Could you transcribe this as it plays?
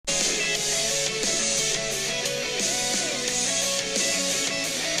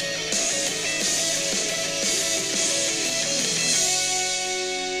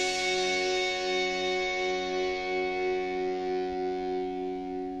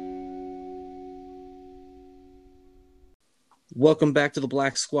Welcome back to the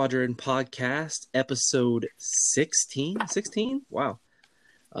Black Squadron podcast, episode 16. 16? Wow.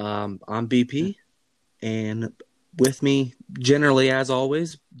 I'm BP, and with me, generally as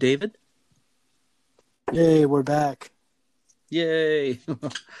always, David. Yay, we're back. Yay.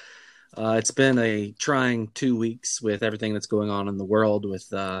 It's been a trying 2 weeks with everything that's going on in the world with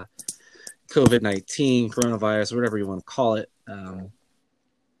COVID-19, coronavirus, whatever you want to call it.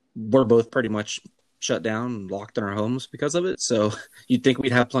 We're both pretty much shut down and locked in our homes because of it. So you'd think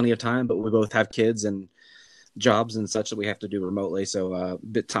we'd have plenty of time, but we both have kids and jobs and such that we have to do remotely. So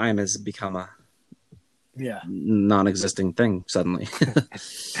the time has become a non-existing thing suddenly.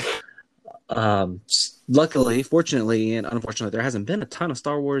 Luckily, fortunately, and unfortunately, there hasn't been a ton of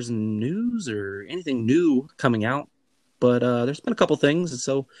Star Wars news or anything new coming out, but there's been a couple things, and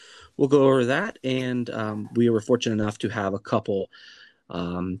so we'll go over that. And we were fortunate enough to have a couple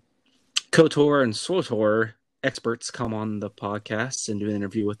KOTOR and SWTOR experts come on the podcast and do an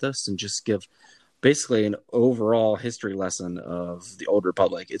interview with us and just give basically an overall history lesson of the Old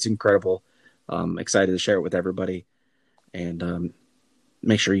Republic. It's incredible. Excited to share it with everybody. And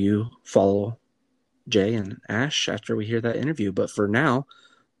make sure you follow Jay and Ash after we hear that interview. But for now,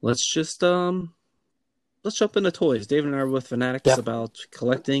 let's just let's jump into toys. David and I are with Fanatics about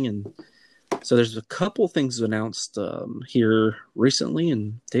collecting, and so there's a couple things announced here recently.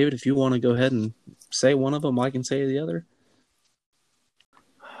 And David, if you want to go ahead and say one of them, I can say the other.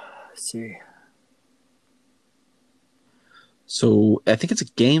 Let's see. So I think it's a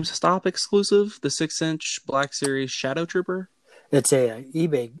GameStop exclusive, the 6-inch Black Series Shadow Trooper. It's a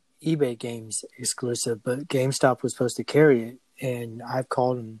eBay Games exclusive, but GameStop was supposed to carry it, and I've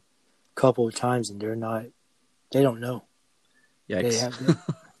called them a couple of times, and they don't know. Yikes.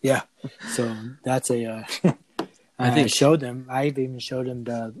 Yeah. So that's I I've even showed them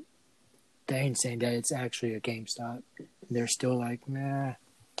the thing saying that it's actually a GameStop. And they're still like, nah,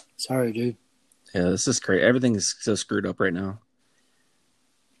 sorry, dude. Yeah, this is crazy. Everything is so screwed up right now.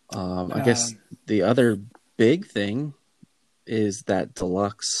 I guess the other big thing is that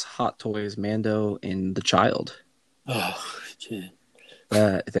deluxe Hot Toys Mando and the Child. Oh, dude.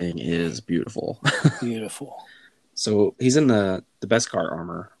 That thing is beautiful. Beautiful. So he's in the Beskar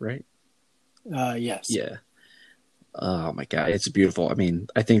armor, right? Yes. Yeah. Oh my god, it's beautiful. I mean,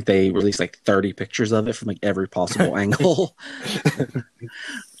 I think they released like 30 pictures of it from like every possible angle.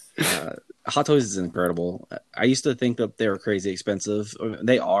 Hot Toys is incredible. I used to think that they were crazy expensive.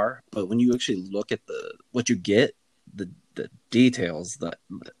 They are, but when you actually look at what you get, the details,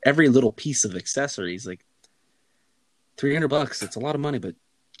 every little piece of accessories, like $300, it's a lot of money, but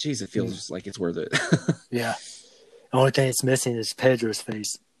geez, it feels like it's worth it. Yeah. The only thing it's missing is Pedro's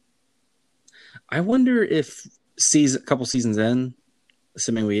face. I wonder if a couple seasons in,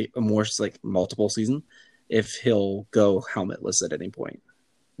 assuming we more like multiple season, if he'll go helmetless at any point,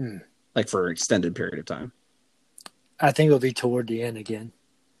 like for an extended period of time. I think it'll be toward the end again.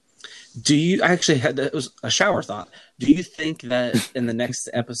 Do you actually that was a shower thought? Do you think that in the next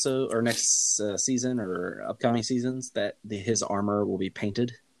episode or next season or upcoming seasons that his armor will be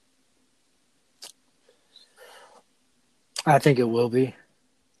painted? I think it will be.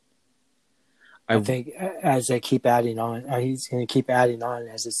 I think as they keep adding on, he's going to keep adding on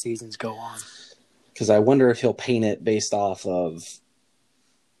as the seasons go on. Because I wonder if he'll paint it based off of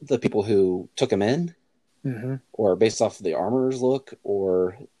the people who took him in, or based off of the armorer's look,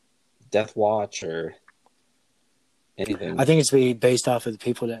 or Death Watch, or anything. I think it's be based off of the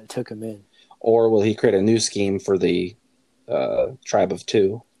people that took him in. Or will he create a new scheme for the Tribe of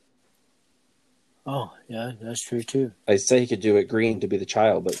Two? Oh, yeah, that's true, too. I say he could do it green to be the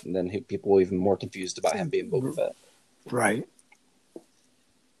Child, but then people will be even more confused about him being Boba Fett. Right.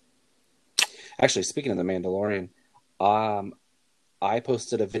 Actually, speaking of The Mandalorian, I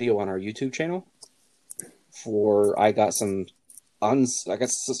posted a video on our YouTube channel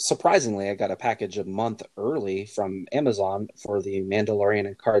surprisingly, I got a package a month early from Amazon for the Mandalorian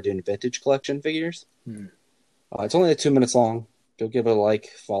and Cara Dune Vintage Collection figures. It's only 2 minutes long. Go give it a like,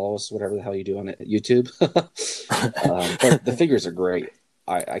 follow us, whatever the hell you do on it at YouTube. But the figures are great.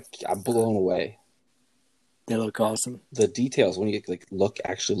 I'm blown away. They look awesome. The details when you look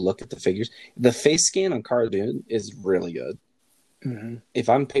at the figures. The face scan on Cara Dune is really good. If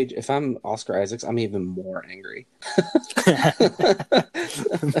I'm Oscar Isaacs, I'm even more angry.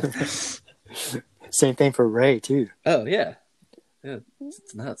 Same thing for Ray too. Oh yeah,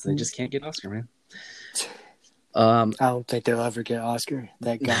 it's nuts. They just can't get Oscar, man. I don't think they'll ever get Oscar.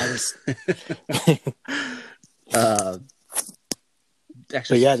 That goddess.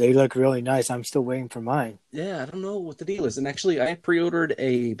 Actually, but yeah, they look really nice. I'm still waiting for mine. Yeah, I don't know what the deal is. And actually, I pre-ordered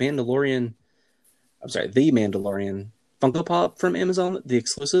the Mandalorian Funko Pop from Amazon, the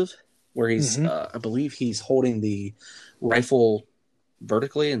exclusive, where he's, Mm-hmm. I believe he's holding the rifle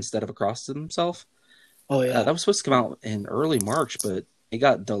vertically instead of across himself. Oh yeah. That was supposed to come out in early March, but it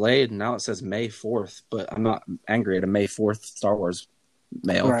got delayed, and now it says May 4th. But I'm not angry at a May 4th Star Wars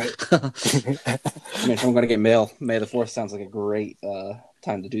mail. Right. I mean, if I'm going to get mail, May the 4th sounds like a great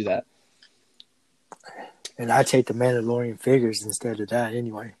time to do that. And I take the Mandalorian figures instead of that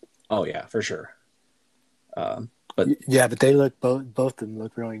anyway. Oh, yeah, for sure. But yeah, but they look both of them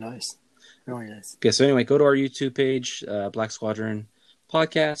look really nice. Really nice. Okay, so anyway, go to our YouTube page, Black Squadron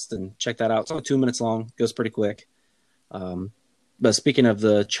Podcast, and check that out. It's only 2 minutes long. Goes pretty quick. But speaking of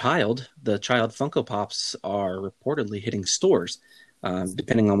the child Funko Pops are reportedly hitting stores.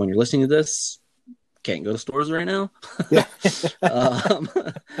 Depending on when you're listening to this, can't go to stores right now. Yeah.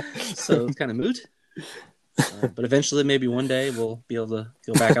 So it's kind of moot. But eventually, maybe one day, we'll be able to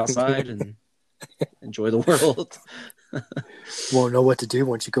go back outside and enjoy the world. Won't know what to do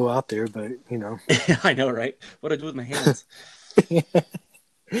once you go out there, but you know. I know, right? What do I do with my hands?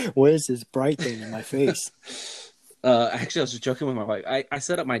 What is this bright thing in my face? Actually, I was just joking with my wife. I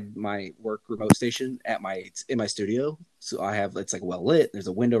set up my work remote station in my studio, so I have it's like well lit. There's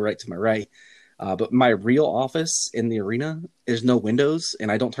a window right to my right, but my real office in the arena, there's no windows,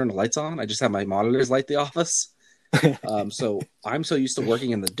 and I don't turn the lights on. I just have my monitors light the office. So I'm so used to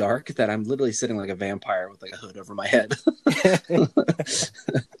working in the dark that I'm literally sitting like a vampire with like a hood over my head.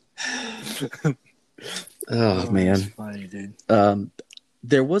 Oh man, that's funny, dude.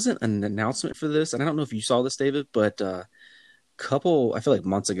 There wasn't an announcement for this, and I don't know if you saw this, David, but I feel like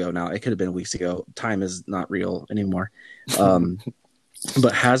months ago now, it could have been weeks ago. Time is not real anymore.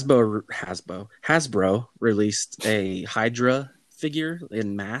 But Hasbro released a Hydra figure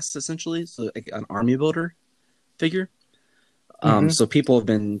in mass, essentially, so like an army builder figure. So people have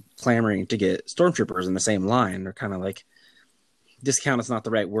been clamoring to get Stormtroopers in the same line. They're kind of like, discount is not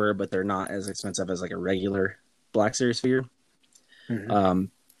the right word, but they're not as expensive as like a regular Black Series figure. And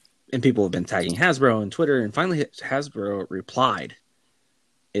people have been tagging Hasbro on Twitter, and finally Hasbro replied.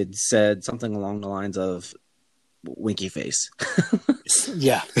 It said something along the lines of winky face.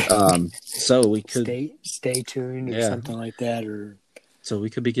 Yeah. So we could stay tuned or something like that, or so we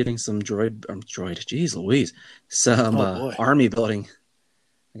could be getting some droid. Jeez Louise, some army building.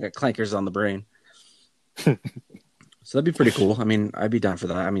 I got clankers on the brain. So that'd be pretty cool. I mean, I'd be down for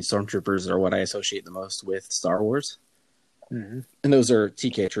that. I mean, Stormtroopers are what I associate the most with Star Wars. And those are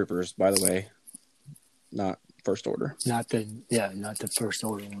TK troopers, by the way, not First Order. Not the First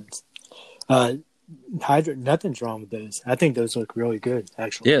Order ones. Hydra, nothing's wrong with those. I think those look really good,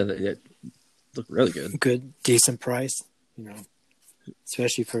 actually. Yeah, they look really good. Good, decent price, you know,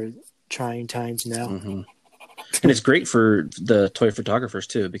 especially for trying times now. And it's great for the toy photographers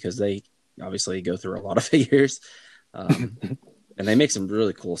too, because they obviously go through a lot of figures. And they make some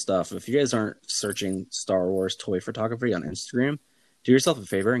really cool stuff. If you guys aren't searching Star Wars toy photography on Instagram, do yourself a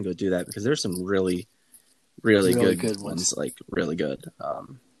favor and go do that, because there's some really, really good ones. Like really good.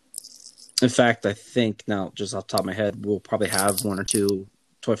 In fact, I think now, just off the top of my head, we'll probably have one or two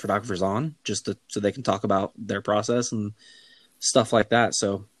toy photographers on so they can talk about their process and stuff like that.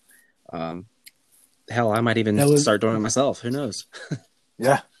 So, hell, I might even start doing it myself. Who knows?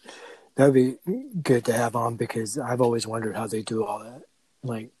 Yeah. That would be good to have on, because I've always wondered how they do all that.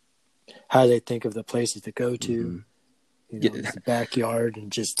 Like, how they think of the places to go to, the backyard,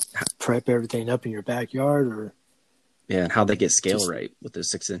 and just prep everything up in your backyard, or and how they get scale right with those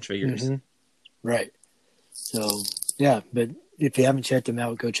 6-inch figures. Right. So, yeah, but if you haven't checked them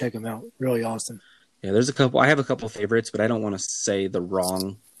out, go check them out. Really awesome. Yeah, there's a couple. I have a couple favorites, but I don't want to say the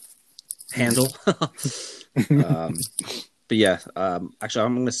wrong handle. But yeah, actually,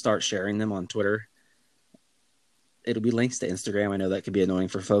 I'm going to start sharing them on Twitter. It'll be links to Instagram. I know that could be annoying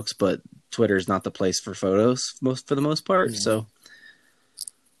for folks, but Twitter is not the place for photos for the most part. So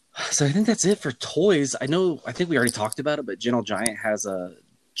I think that's it for toys. I think we already talked about it, but Gentle Giant has a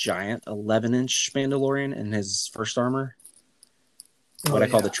giant 11-inch Mandalorian in his first armor. What I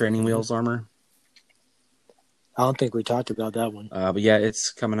call the training wheels armor. I don't think we talked about that one. But yeah,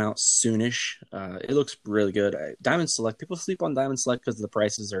 it's coming out soonish. It looks really good. Diamond Select, people sleep on Diamond Select because the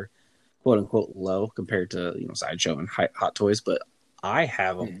prices are quote unquote low compared to Sideshow and Hot Toys. But I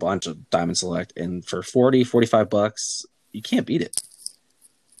have a bunch of Diamond Select, and for $40-$45, you can't beat it.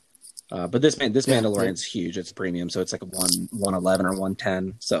 But this Mandalorian's huge. It's premium, so it's like a 111 or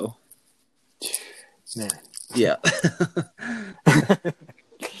 110. So, man, yeah.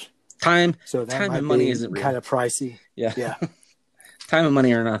 Time and money isn't real. Kind of pricey. Yeah. Time and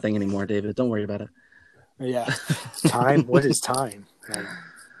money are nothing anymore, David. Don't worry about it. Yeah. Time? What is time?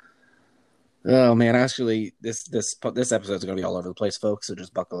 Oh man, actually, this episode is going to be all over the place, folks. So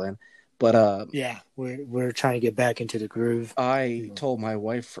just buckle in. But Yeah, we're trying to get back into the groove. I told my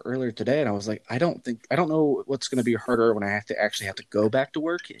wife earlier today, and I was like, I don't know what's going to be harder when I have to go back to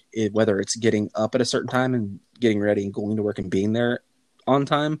work. Whether it's getting up at a certain time and getting ready and going to work and being there on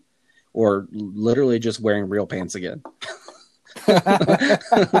time, or literally just wearing real pants again. I've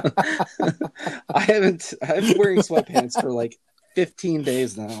been wearing sweatpants for like 15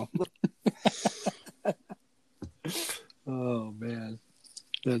 days now. Oh man,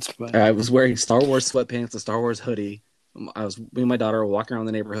 that's funny. I was wearing Star Wars sweatpants, a Star Wars hoodie. Me and my daughter were walking around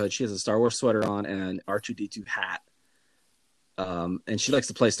the neighborhood. She has a Star Wars sweater on and an R2D2 hat. And she likes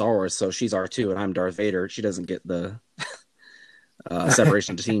to play Star Wars, so she's R2 and I'm Darth Vader. She doesn't get the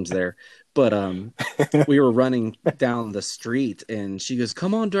separation of teams there. But we were running down the street and she goes,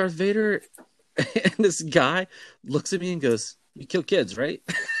 "Come on, Darth Vader." And this guy looks at me and goes, "You kill kids, right?"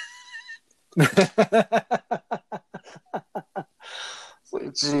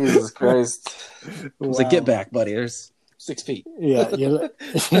 Like, Jesus Christ. I was like, "Get back, buddy. There's 6 feet." Yeah.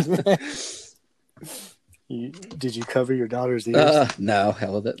 Did you cover your daughter's ears? No,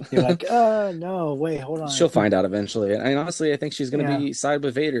 hell with it. You're like, no, wait, hold on. She'll find out eventually. And honestly, I think she's going to be side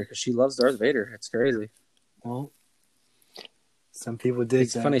with Vader because she loves Darth Vader. It's crazy. Well, some people dig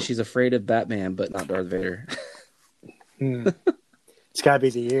It's funny. She's afraid of Batman, but not Darth Vader. It's got to be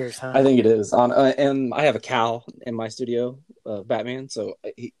the ears, huh? I think it is. And I have a cow in my studio, Batman, so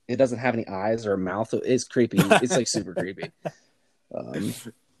it doesn't have any eyes or a mouth. It's creepy. It's like super creepy.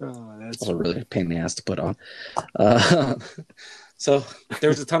 That's a really pain in the ass to put on. So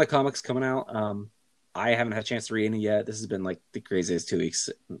there's a ton of comics coming out. I haven't had a chance to read any yet. This has been like the craziest 2 weeks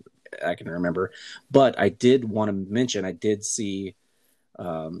I can remember. But I did want to mention, I did see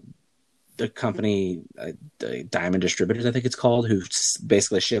the company, the Diamond Distributors, I think it's called, who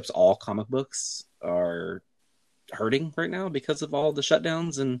basically ships all comic books, are hurting right now because of all the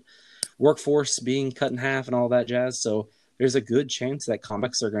shutdowns and workforce being cut in half and all that jazz. So there's a good chance that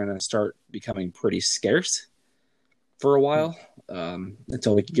comics are going to start becoming pretty scarce for a while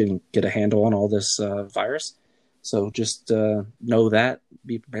until we can get a handle on all this virus. So just know that,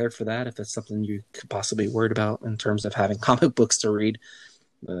 be prepared for that. If that's something you could possibly be worried about in terms of having comic books to read,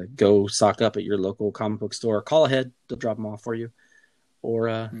 go stock up at your local comic book store. Call ahead, they'll drop them off for you.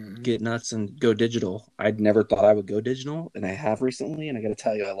 Or get nuts and go digital. I'd never thought I would go digital, and I have recently, and I got to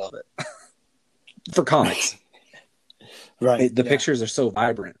tell you, I love it. For comics. Right. The pictures are so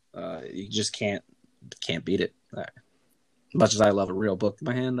vibrant. You just can't beat it. Much as I love a real book in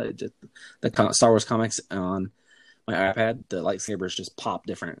my hand, the Star Wars comics on my iPad, the lightsabers just pop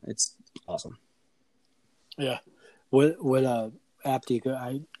different. It's awesome. Yeah. What app do you go?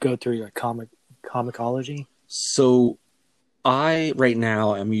 I go through your Comixology. So I right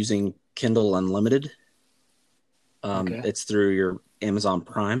now am using Kindle Unlimited. It's through your Amazon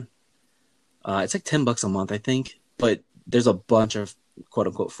Prime. It's like $10 a month, I think, but there's a bunch of quote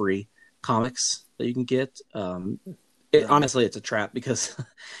unquote free comics that you can get. Honestly, it's a trap because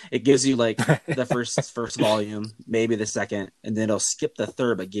it gives you like the first volume, maybe the second, and then it'll skip the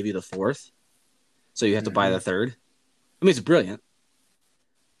third but give you the fourth. So you have to buy the third. I mean, it's brilliant.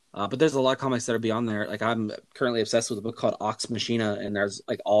 But there's a lot of comics that are beyond there. Like I'm currently obsessed with a book called Ox Machina, and there's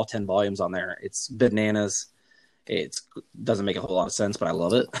like all 10 volumes on there. It's bananas. It doesn't make a whole lot of sense, but I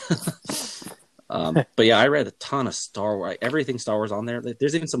love it. But yeah, I read a ton of Star Wars, everything Star Wars on there.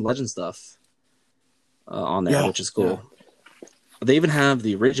 There's even some Legend stuff on there, which is cool. Yeah. They even have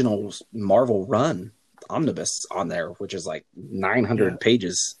the original Marvel Run omnibus on there, which is like 900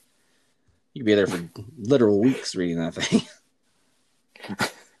 pages. You'd be there for literal weeks reading that thing.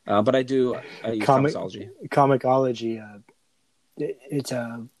 But I use Comixology. Comixology, it's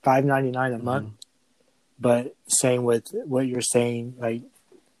 $5.99 a month. But same with what you're saying, like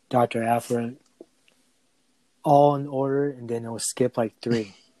Dr. Aphra, all in order, and then it'll skip like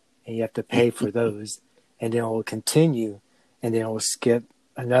 3, and you have to pay for those, and then it will continue, and then it will skip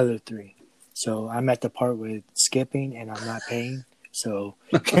another 3. So I'm at the part with skipping, and I'm not paying. So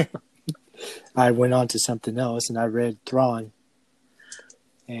I went on to something else, and I read Thrawn,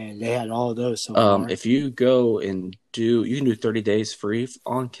 and they had all of those. So if you go and you can do 30 days free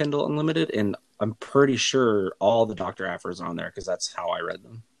on Kindle Unlimited, and I'm pretty sure all the Dr. Aphras are on there because that's how I read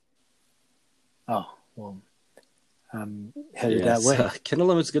them. Oh, well, I'm headed that way. Kindle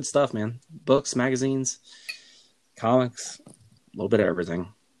Unlimited's good stuff, man. Books, magazines, comics, a little bit of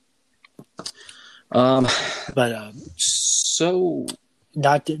everything. But so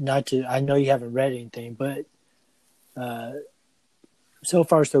not to. I know you haven't read anything, but so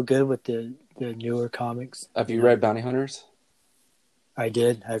far so good with the newer comics. Have you read Bounty Hunters? I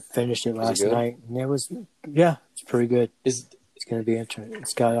did. I finished it Was it last good? night, and it's pretty good. Is It's going to be interesting.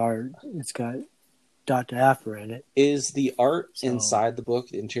 It's got Dr. Afra in it. is the art So, inside the book,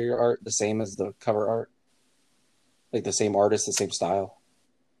 the interior art, the same as the cover art? Like the same artist, the same style?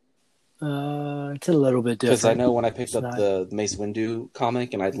 it's a little bit Because I different. know when I picked It's up not. the Mace Windu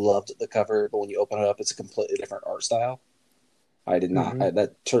comic and I loved the cover, but when you open it up, it's a completely different art style. I did not. Mm-hmm.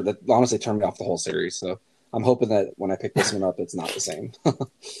 That honestly turned me off the whole series. So I'm hoping that when I pick this one up, it's not the same.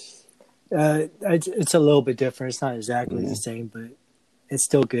 It's a little bit different. It's not exactly the Mhm. same, but it's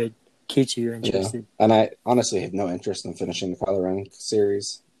still good. Keeps you Yeah, interested. and I honestly have no interest in finishing the Kylo Ren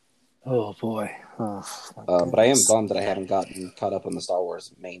series. Oh boy. Oh my But I am goodness. bummed that I haven't gotten caught up on the Star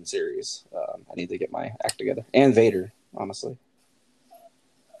Wars main series. I need to get my act together. And Vader, honestly.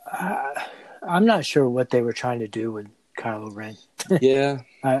 I'm not sure what they were trying to do with Kylo Ren. Yeah.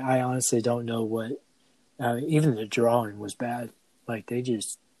 I honestly don't know what. Even the drawing was bad. Like they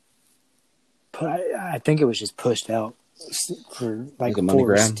just put. I think it was just pushed out for Like like a money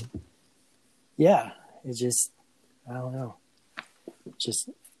grab. forced. Yeah, it just. I don't know. Just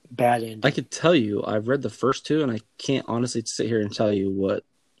bad ending. I could tell you, I've read the first two, and I can't honestly sit here and tell you what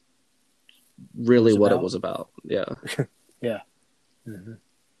it was about. Yeah. Yeah. Mm-hmm.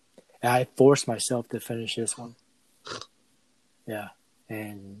 I forced myself to finish this one. Yeah,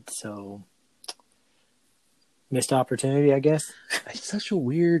 and so missed opportunity, I guess. It's such a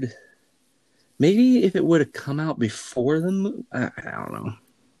weird. Maybe if it would have come out before the movie, I don't know.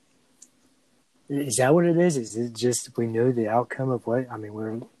 Is that what it is? Is it just we knew the outcome of what? I mean,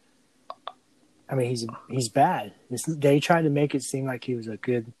 he's bad. They tried to make it seem like he was a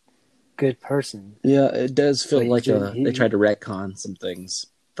good person. Yeah, it does feel But like they tried to retcon some things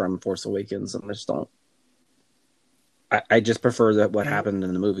from Force Awakens, and I just don't. I just prefer that what happened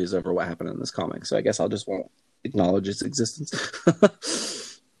in the movies over what happened in this comic. So I guess I'll just won't acknowledge its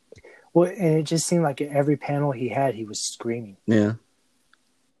existence. Well, and it just seemed like at every panel he had, he was screaming. Yeah.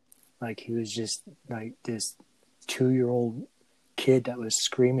 Like he was just like this 2-year-old kid that was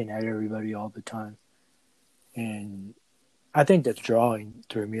screaming at everybody all the time. And I think the drawing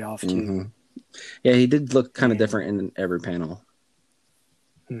threw me off too. Mm-hmm. Yeah, he did look kind of different in every panel.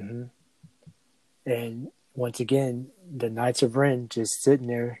 Mm-hmm. And once again, the Knights of Ren just sitting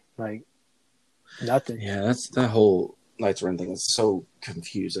there like nothing. Yeah, that's that whole Knights of Ren thing is so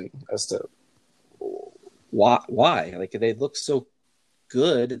confusing as to why. Like they look so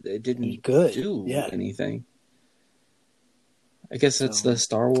good, they didn't do anything. I guess that's the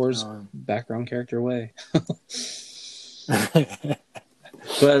Star Wars background character way.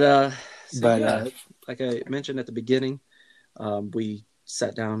 But like I mentioned at the beginning, we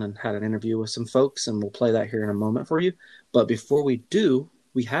sat down and had an interview with some folks, and we'll play that here in a moment for you. But before we do,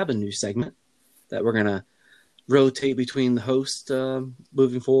 we have a new segment that we're going to rotate between the host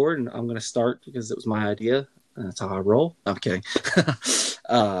moving forward, and I'm going to start because it was my idea, and that's how I roll. I'm kidding.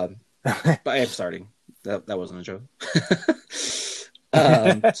 But I am starting. That wasn't a joke.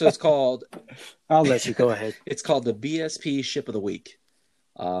 So it's called... I'll let you go ahead. It's called the BSP Ship of the Week.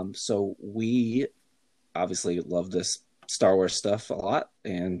 So we obviously love this Star Wars stuff a lot,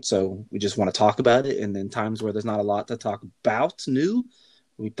 and so we just want to talk about it. And in times where there's not a lot to talk about new,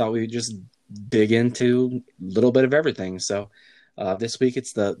 we thought we would just dig into a little bit of everything. So this week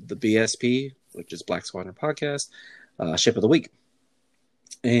it's the BSP, which is Black Squadron Podcast, Ship of the Week.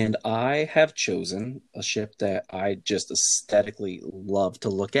 And I have chosen a ship that I just aesthetically love to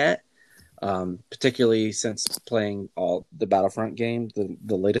look at. Particularly since playing all the Battlefront game,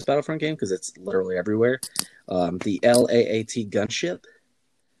 the latest Battlefront game, because it's literally everywhere. The LAAT gunship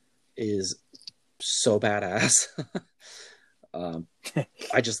is so badass.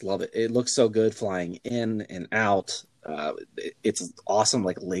 I just love it. It looks so good flying in and out. It's awesome,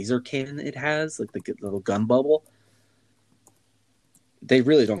 like laser cannon it has, like the little gun bubble. They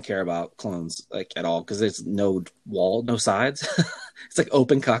really don't care about clones like at all because there's no wall, no sides. It's like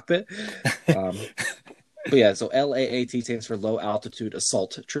open cockpit. But yeah, so LAAT stands for Low Altitude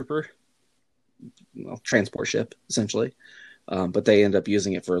Assault Trooper, transport ship essentially. But they end up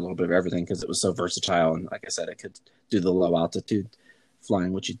using it for a little bit of everything because it was so versatile, and like I said, it could do the low altitude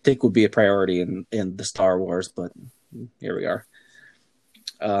flying, which you'd think would be a priority in the Star Wars, but here we are.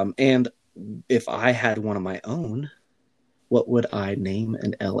 And if I had one of my own, what would I name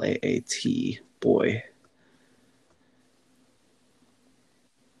an LAAT boy?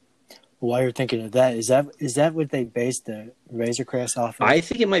 While you're thinking of that, is that what they based the Razor Crest off of? I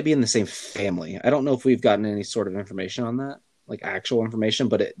think it might be in the same family. I don't know if we've gotten any sort of information on that, like actual information,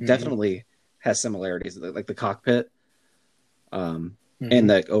 but it definitely has similarities, like the cockpit, and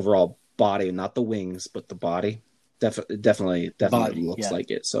the overall body, not the wings, but the body. definitely body. looks Yeah. like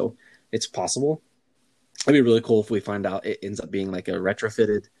it. So it's possible. It'd be really cool if we find out it ends up being like a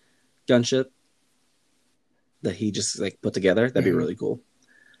retrofitted gunship that he just like put together. That'd be really cool.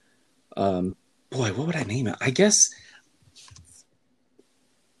 Boy, what would I name it? I guess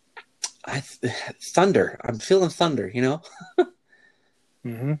Thunder. I'm feeling thunder, you know?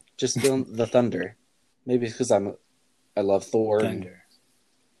 Just feeling the thunder. Maybe because I love Thor. Thunder.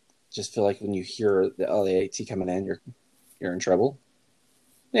 Just feel like when you hear the LAAT coming in, you're in trouble.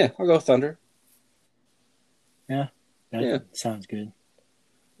 Yeah, I'll go with Thunder. Yeah, that sounds good.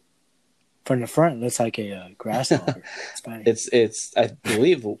 From the front, it looks like a grasshopper. It's I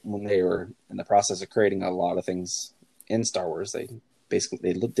believe when they were in the process of creating a lot of things in Star Wars, they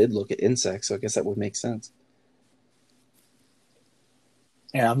did look at insects, so I guess that would make sense.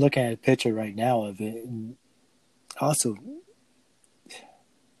 Yeah, I'm looking at a picture right now of it, and also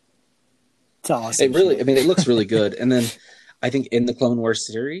it's awesome. It looks really good. And then I think in the Clone Wars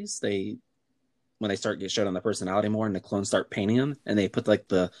series, when they start get showed on the personality more, and the clones start painting them, and they put like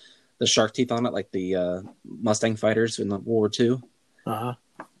the shark teeth on it, like the Mustang fighters in the World War II.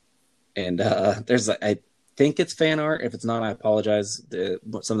 And I think it's fan art. If it's not, I apologize.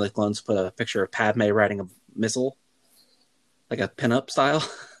 Some of the clones put a picture of Padme riding a missile, like a pinup style.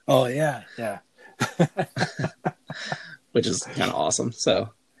 Oh yeah, yeah. Which is kind of awesome. So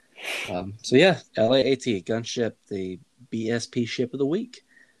yeah, LAAT gunship, the BSP ship of the week.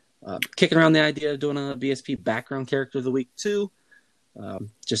 Kicking around the idea of doing a BSP background character of the week too.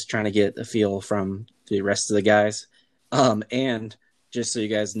 Just trying to get a feel from the rest of the guys. And just so you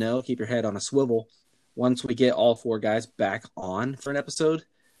guys know, keep your head on a swivel. Once we get all 4 guys back on for an episode,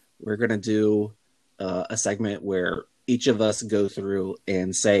 we're going to do a segment where each of us go through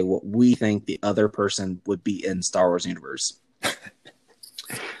and say what we think the other person would be in Star Wars universe.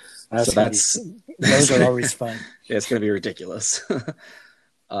 Those are always fun. Yeah, it's going to be ridiculous.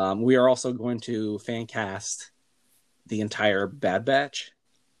 We are also going to fan cast the entire Bad Batch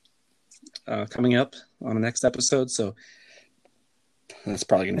coming up on the next episode. So that's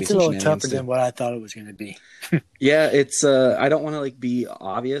probably going to be a little tougher than what I thought it was going to be. Yeah, it's I don't want to like be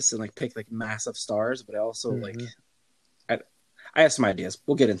obvious and like pick like massive stars, but I also like I have some ideas.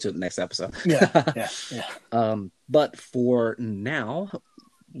 We'll get into it in the next episode. Yeah. But for now,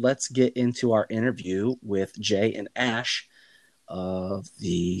 let's get into our interview with Jay and Ash of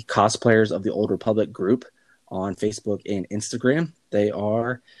the cosplayers of the Old Republic group on Facebook and Instagram. They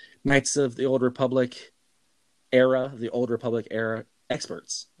are Knights of the Old Republic era,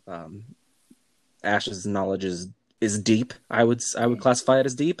 experts. Ash's knowledge is deep. I would classify it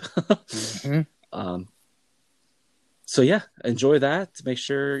as deep. So yeah, enjoy that. Make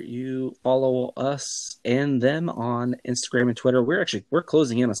sure you follow us and them on Instagram and Twitter. We're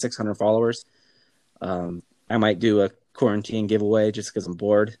closing in on 600 followers. I might do a quarantine giveaway just because I'm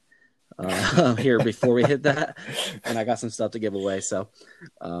bored here before we hit that, and I got some stuff to give away. So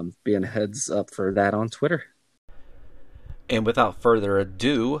being a heads up for that on Twitter. And without further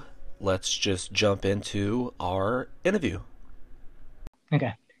ado, let's just jump into our interview.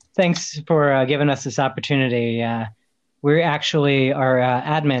 Okay. Thanks for giving us this opportunity. We actually are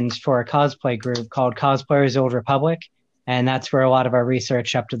admins for a cosplay group called Cosplayers Old Republic, and that's where a lot of our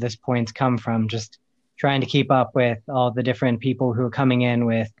research up to this point's come from, just trying to keep up with all the different people who are coming in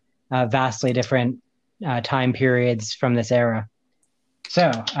with vastly different time periods from this era. So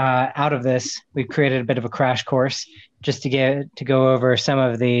out of this, we've created a bit of a crash course just to go over some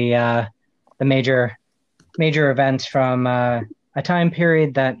of the major events from a time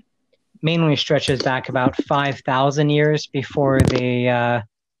period that mainly stretches back about 5,000 years before the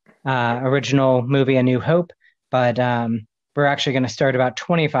original movie A New Hope, but we're actually going to start about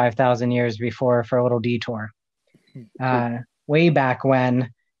 25,000 years before for a little detour. Way back when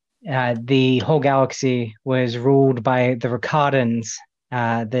the whole galaxy was ruled by the Rakatans,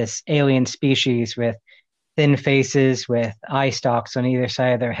 this alien species with thin faces with eye stalks on either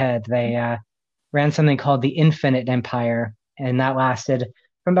side of their head. They ran something called the Infinite Empire, and that lasted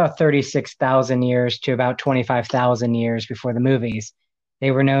from about 36,000 years to about 25,000 years before the movies. They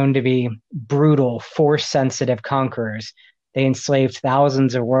were known to be brutal, force-sensitive conquerors. They enslaved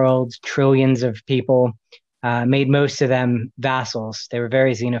thousands of worlds, trillions of people, made most of them vassals. They were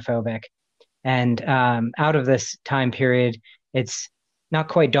very xenophobic. And out of this time period, it's not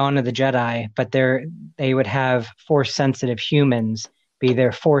quite Dawn of the Jedi, but they would have force-sensitive humans be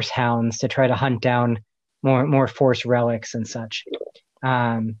their force hounds to try to hunt down more force relics and such.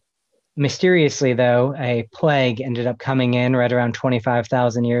 Mysteriously, though, a plague ended up coming in right around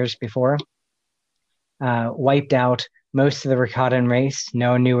 25,000 years before, wiped out most of the Rakatan race.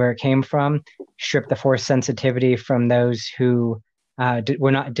 No one knew where it came from. Stripped the Force sensitivity from those who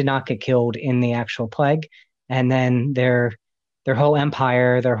did not get killed in the actual plague, and then their whole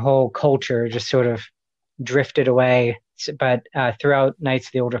empire, their whole culture, just sort of drifted away. But throughout Knights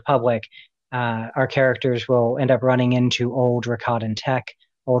of the Old Republic, our characters will end up running into old Rakatan tech,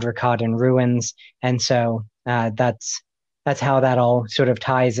 old Rakatan ruins, and so that's how that all sort of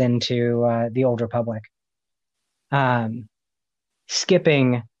ties into the Old Republic.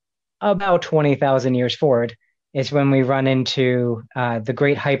 Skipping about 20,000 years forward is when we run into the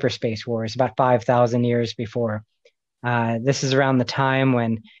Great Hyperspace Wars, about 5,000 years before. This is around the time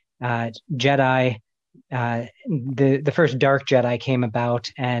when Jedi, the first Dark Jedi came about,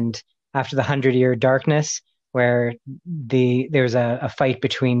 and after the 100-Year Darkness, where there's a fight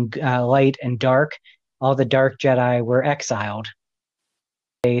between light and dark, all the Dark Jedi were exiled,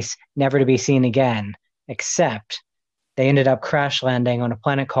 never to be seen again, except they ended up crash landing on a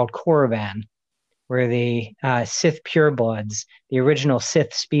planet called Korriban, where the Sith purebloods, the original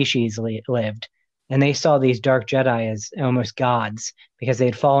Sith species, lived. And they saw these Dark Jedi as almost gods because they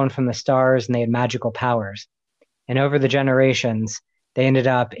had fallen from the stars and they had magical powers. And over the generations, they ended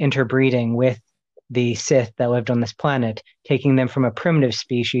up interbreeding with the Sith that lived on this planet, taking them from a primitive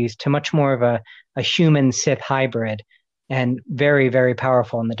species to much more of a human Sith hybrid, and very, very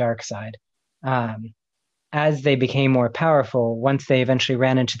powerful on the dark side. As they became more powerful, once they eventually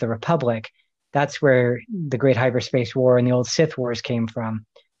ran into the Republic, that's where the Great Hyperspace War and the old Sith Wars came from.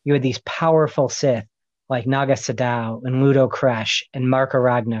 You had these powerful Sith like Naga Sadow and Ludo Kresh and Marka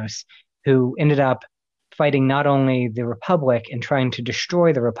Ragnos, who ended up fighting not only the Republic and trying to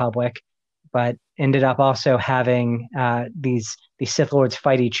destroy the Republic, but ended up also having these Sith Lords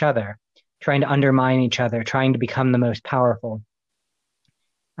fight each other, trying to undermine each other, trying to become the most powerful.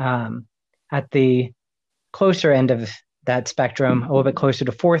 At the closer end of that spectrum, a little bit closer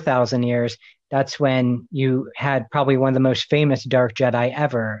to 4,000 years, that's when you had probably one of the most famous Dark Jedi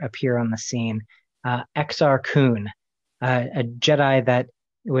ever appear on the scene, Exar Kun, a Jedi that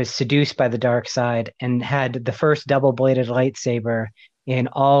was seduced by the dark side and had the first double-bladed lightsaber in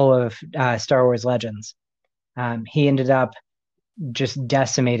all of Star Wars Legends. He ended up just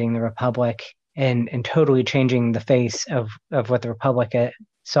decimating the Republic and totally changing the face of what the Republic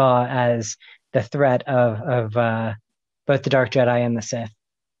saw as the threat of both the Dark Jedi and the Sith.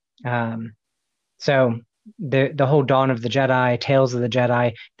 So the whole Dawn of the Jedi, Tales of the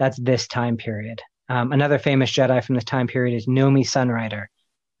Jedi, that's this time period. Another famous Jedi from this time period is Nomi Sunrider.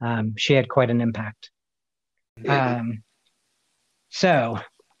 She had quite an impact. So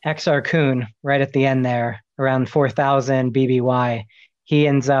Exar Kun, right at the end there, around 4,000 BBY, he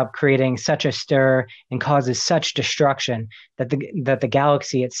ends up creating such a stir and causes such destruction that the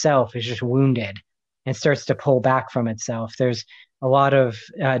galaxy itself is just wounded and starts to pull back from itself. There's a lot of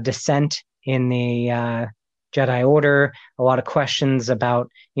dissent in the Jedi Order, a lot of questions about,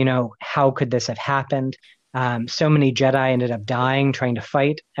 how could this have happened? So many Jedi ended up dying trying to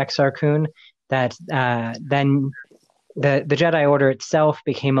fight Exar Kun that then the Jedi Order itself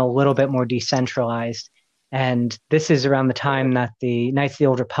became a little bit more decentralized. And this is around the time that the Knights of the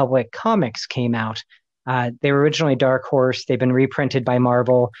Old Republic comics came out. They were originally Dark Horse. They've been reprinted by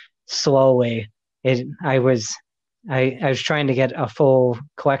Marvel slowly. I was trying to get a full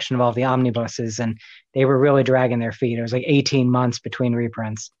collection of all the omnibuses, and they were really dragging their feet. It was like 18 months between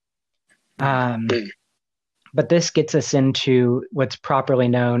reprints. But this gets us into what's properly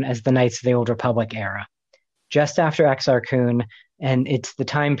known as the Knights of the Old Republic era. Just after Exar Kun, and it's the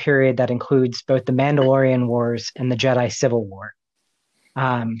time period that includes both the Mandalorian Wars and the Jedi Civil War.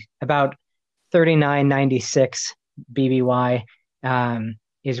 About 3996 BBY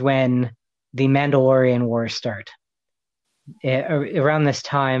is when the Mandalorian Wars start. Around this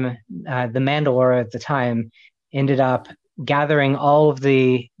time, the Mandalore at the time ended up gathering all of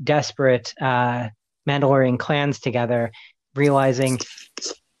the desperate Mandalorian clans together, realizing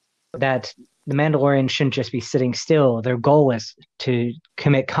that the Mandalorians shouldn't just be sitting still. Their goal is to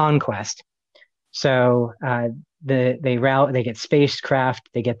commit conquest. So they get spacecraft,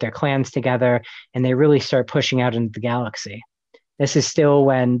 they get their clans together, and they really start pushing out into the galaxy. This is still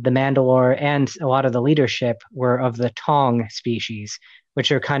when the Mandalore and a lot of the leadership were of the Tong species,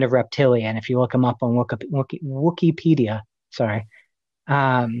 which are kind of reptilian, if you look them up on Wikipedia. Sorry.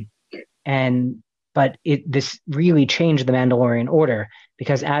 But this really changed the Mandalorian Order,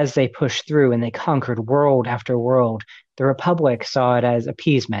 because as they pushed through and they conquered world after world, the Republic saw it as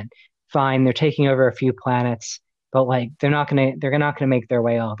appeasement. Fine, they're taking over a few planets, but they're not gonna make their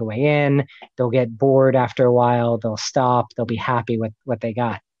way all the way in. They'll get bored after a while. They'll stop. They'll be happy with what they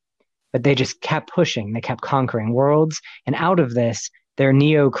got. but they just kept pushing. They kept conquering worlds. And out of this, their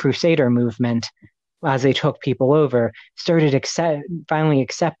Neo-Crusader movement, as they took people over, started finally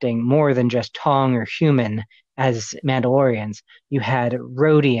accepting more than just Tong or human as Mandalorians. You had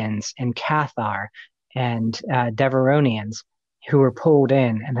Rhodians and Cathar and Devaronians who were pulled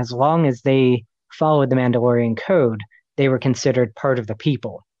in. And as long as they followed the Mandalorian code, they were considered part of the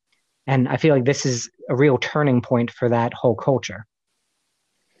people. And I feel like this is a real turning point for that whole culture.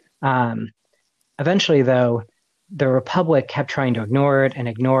 Eventually, though, the Republic kept trying to ignore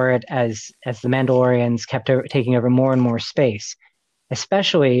it as the Mandalorians kept taking over more and more space.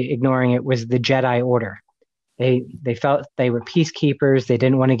 Especially ignoring it was the Jedi Order. They felt they were peacekeepers. They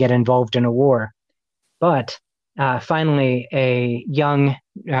didn't want to get involved in a war. But finally, a young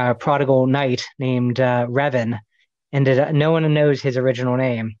prodigal knight named Revan no one knows his original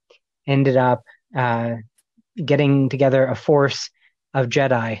name, ended up getting together a force of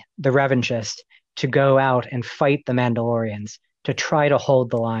Jedi, the Revanchist, to go out and fight the Mandalorians, to try to hold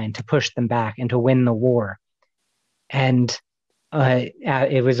the line, to push them back, and to win the war. And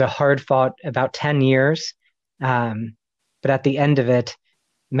it was a hard-fought about 10 years, but at the end of it,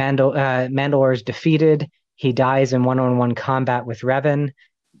 Mandalore is defeated. He dies in one-on-one combat with Revan.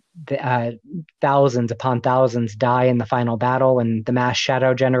 Thousands upon thousands die in the final battle, and the mass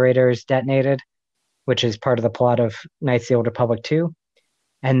shadow generator is detonated, which is part of the plot of Knights of the Old Republic 2.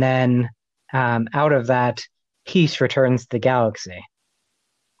 And then out of that, peace returns to the galaxy.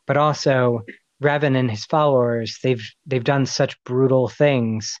 But also, Revan and his followers, they've done such brutal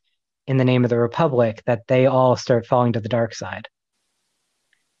things in the name of the Republic that they all start falling to the dark side.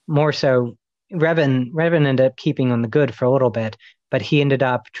 More so, Revan ended up keeping on the good for a little bit, but he ended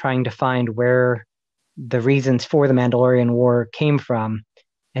up trying to find where the reasons for the Mandalorian War came from,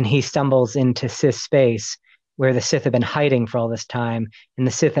 and he stumbles into Sith space, where the Sith have been hiding for all this time, and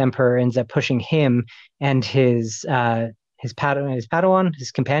the Sith Emperor ends up pushing him and his Padawan,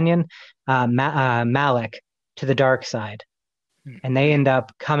 his companion, Malak, to the dark side. And they end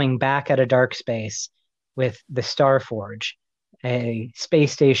up coming back at a dark space with the Starforge, a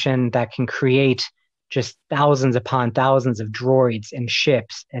space station that can create just thousands upon thousands of droids and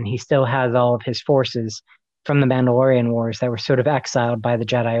ships, and he still has all of his forces from the Mandalorian Wars that were sort of exiled by the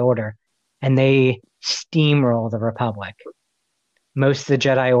Jedi Order, and they steamroll the Republic. Most of the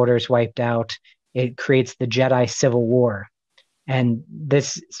Jedi Order is wiped out. It creates the Jedi Civil War, and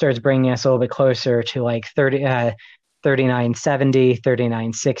this starts bringing us a little bit closer to like 3970,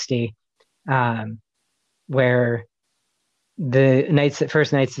 3960, where the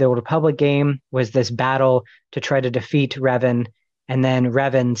first Knights of the Old Republic game was this battle to try to defeat Revan, and then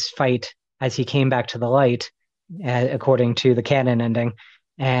Revan's fight as he came back to the light, according to the canon ending,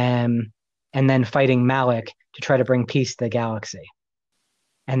 and then fighting Malak to try to bring peace to the galaxy.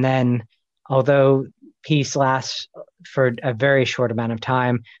 And then, although peace lasts for a very short amount of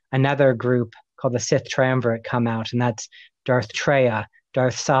time, another group called the Sith Triumvirate come out, and that's Darth Traya,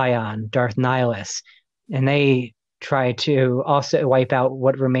 Darth Sion, Darth Nihilus, and they try to also wipe out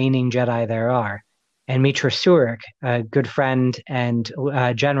what remaining Jedi there are. And Mitra Surik, a good friend and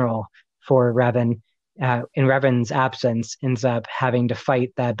general for Revan, in Revan's absence, ends up having to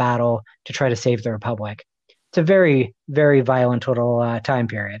fight that battle to try to save the Republic. It's a very, very violent little time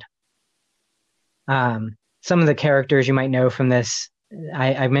period. Some of the characters you might know from this,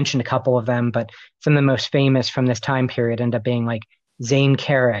 I mentioned a couple of them, but some of the most famous from this time period end up being like Zane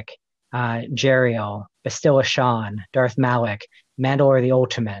Carrick, Jeriel, Bastilla Shan, Darth Malak, Mandalore the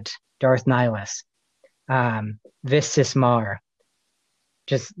Ultimate, Darth Nihilus, Vistis Mar.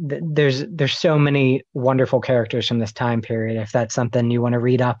 Just there's so many wonderful characters from this time period. If that's something you want to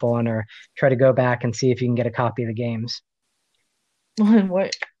read up on or try to go back and see if you can get a copy of the games. And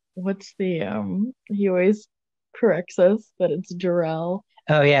what's the he always corrects us that it's Jarrell.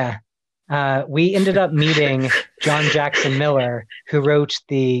 Oh yeah. We ended up meeting John Jackson Miller, who wrote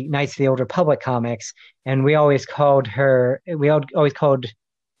the Knights of the Old Republic comics, and we always called Zane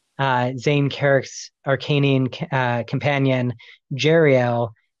Carrick's Arcanian companion Jeriel,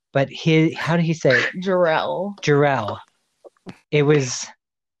 but how did he say it? Jarrell. It was,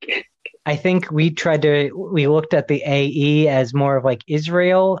 I think we looked at the AE as more of like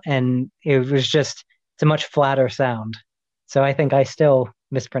Israel, and it's a much flatter sound. So I think I still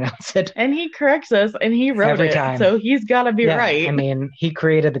mispronounce it. And he corrects us, and he wrote every it, time. So he's got to be right. I mean, he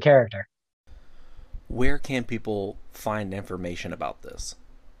created the character. Where can people find information about this?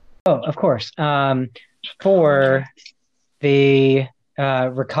 Oh, of course. For the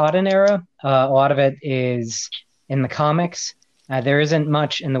Rakatan era, a lot of it is in the comics. There isn't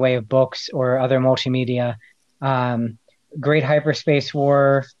much in the way of books or other multimedia. Great Hyperspace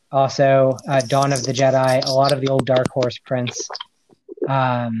War also Dawn of the Jedi, a lot of the old Dark Horse prints.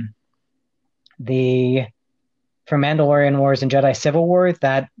 From Mandalorian Wars and Jedi Civil War,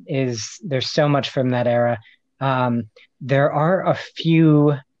 there's so much from that era. There are a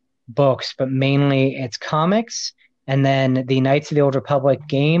few books, but mainly it's comics, and then the Knights of the Old Republic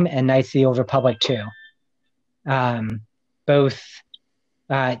game and Knights of the Old Republic 2. Both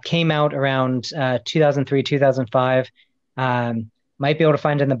came out around 2003, 2005. Might be able to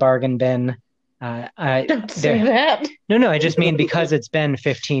find in the bargain bin. Don't say that. No, I just mean because it's been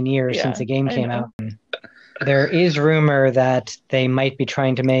 15 years since the game came out. There is rumor that they might be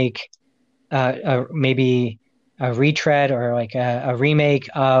trying to make maybe a retread or like a remake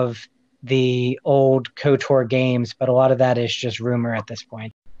of the old KOTOR games, but a lot of that is just rumor at this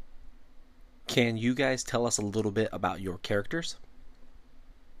point. Can you guys tell us a little bit about your characters?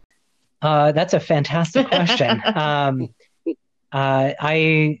 That's a fantastic question.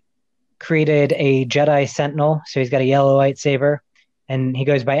 I created a Jedi Sentinel, so he's got a yellow lightsaber, and he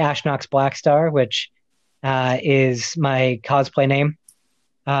goes by Ashnox Blackstar, which is my cosplay name.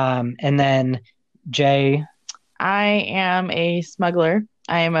 And then Jay. I am a smuggler.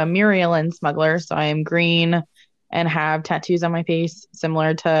 I am a Murielin smuggler, so I am green and have tattoos on my face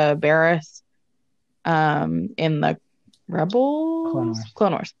similar to Barriss in the Rebels?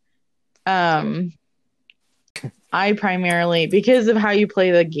 Clone Wars. I primarily, because of how you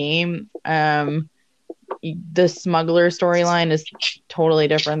play the game, the smuggler storyline is totally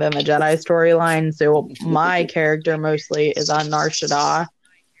different than the Jedi storyline. So my character mostly is on Nar Shaddaa.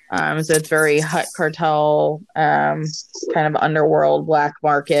 So it's very Hutt cartel, kind of underworld, black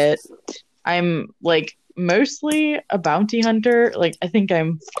market. I'm like mostly a bounty hunter. Like I think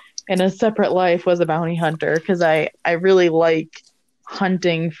I'm in a separate life was a bounty hunter because I really like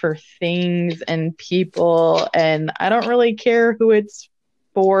hunting for things and people, and I don't really care who it's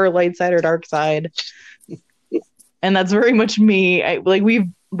for, light side or dark side. And that's very much me.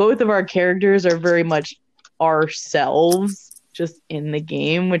 Both of our characters are very much ourselves just in the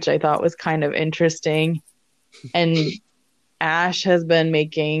game, which I thought was kind of interesting. And Ash has been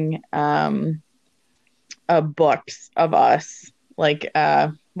making books of us, like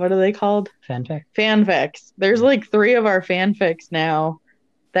what are they called? Fanfics. There's like 3 of our fanfics now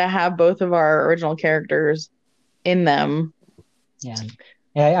that have both of our original characters in them. Yeah,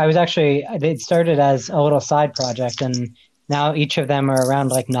 I was actually, it started as a little side project, and now each of them are around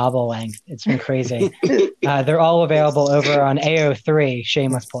like novel length. It's been crazy. They're all available over on AO3,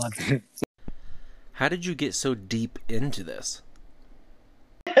 shameless plug. How did you get so deep into this?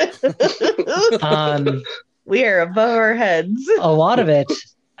 We are above our heads. A lot of it,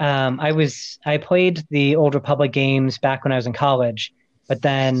 I played the Old Republic games back when I was in college, but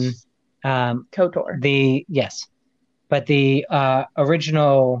then KOTOR. But the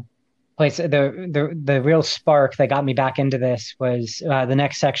original place, the real spark that got me back into this was the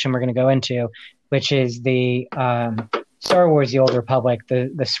next section we're going to go into, which is the Star Wars: The Old Republic, the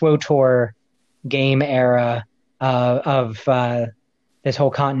SWTOR game era of this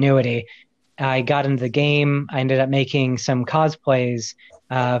whole continuity. I got into the game. I ended up making some cosplays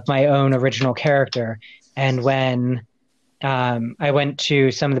of my own original character. And when I went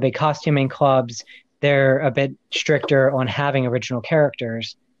to some of the big costuming clubs, they're a bit stricter on having original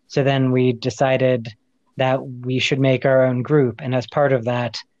characters. So then we decided that we should make our own group. And as part of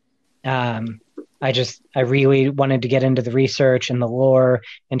that, I really wanted to get into the research and the lore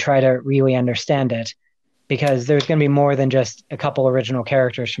and try to really understand it, because there's going to be more than just a couple original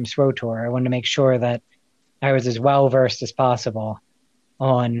characters from SWTOR. I wanted to make sure that I was as well versed as possible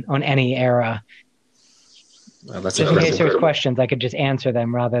on any era. Well, that's just in case there's questions, I could just answer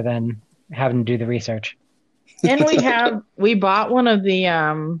them rather than having to do the research. And we bought one of the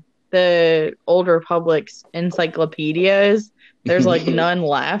Old Republic's encyclopedias. There's like none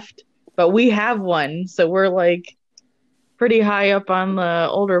left, but we have one, so we're like pretty high up on the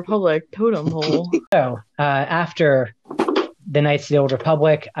Old Republic totem pole. So after the Knights of the Old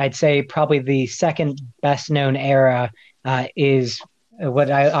Republic, I'd say probably the second best known era is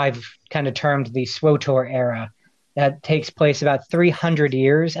what I've kind of termed the SWTOR era. That takes place about 300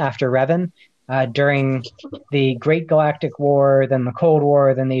 years after Revan, during the Great Galactic War, then the Cold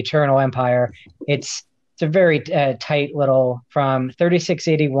War, then the Eternal Empire. It's a very tight little, from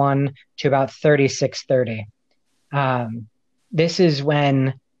 3681 to about 3630. This is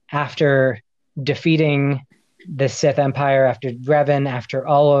when, after defeating the Sith Empire, after Revan, after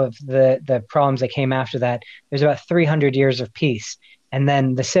all of the problems that came after that, there's about 300 years of peace. And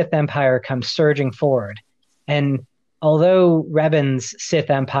then the Sith Empire comes surging forward. And although Revan's Sith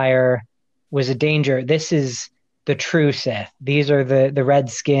Empire was a danger, this is the true Sith. These are the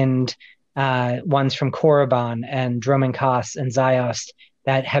red-skinned ones from Korriban and Dromund Kaas and Ziost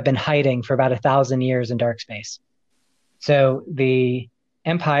that have been hiding for about 1,000 years in dark space. So the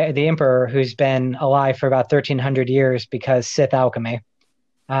Emperor, who's been alive for about 1,300 years because Sith alchemy,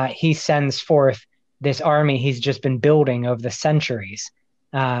 he sends forth this army he's just been building over the centuries.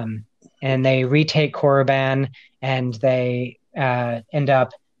 And they retake Korriban, and they end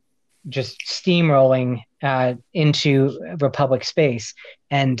up just steamrolling into Republic space.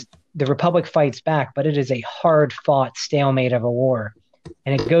 And the Republic fights back, but it is a hard-fought stalemate of a war.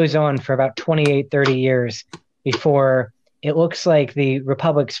 And it goes on for about 28, 30 years before it looks like the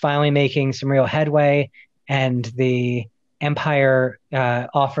Republic's finally making some real headway, and the Empire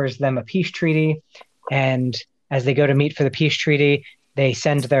offers them a peace treaty. And as they go to meet for the peace treaty, they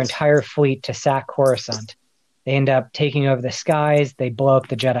send their entire fleet to sack Coruscant. They end up taking over the skies. They blow up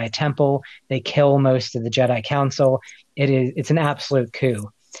the Jedi Temple. They kill most of the Jedi Council. It's an absolute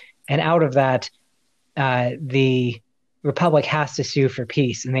coup. And out of that, the Republic has to sue for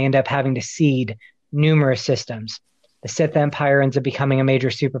peace, and they end up having to cede numerous systems. The Sith Empire ends up becoming a major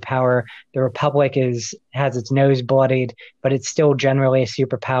superpower. The Republic has its nose bloodied, but it's still generally a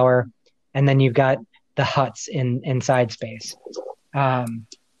superpower. And then you've got the Hutts inside space.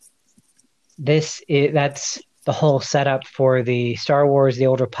 That's the whole setup for the Star Wars: The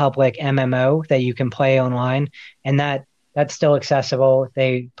Old Republic MMO that you can play online, and that's still accessible.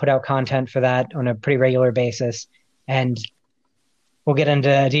 They put out content for that on a pretty regular basis, and we'll get into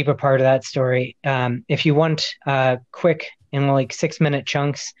a deeper part of that story. If you want quick, in like 6-minute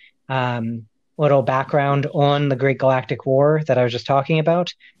chunks, little background on the Great Galactic War that I was just talking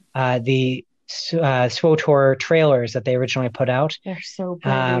about, the SWTOR trailers that they originally put out. They're so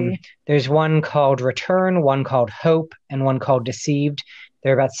pretty. There's one called Return, one called Hope, and one called Deceived.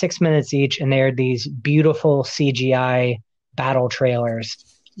 They're about 6 minutes each, and they're these beautiful CGI battle trailers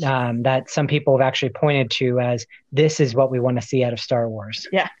that some people have actually pointed to as, this is what we want to see out of Star Wars.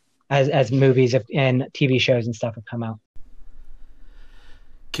 Yeah. As movies and TV shows and stuff have come out.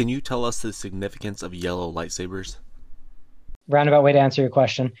 Can you tell us the significance of yellow lightsabers? Roundabout way to answer your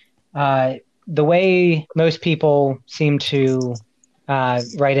question. The way most people seem to have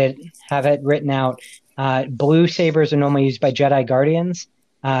it written out, blue sabers are normally used by Jedi Guardians.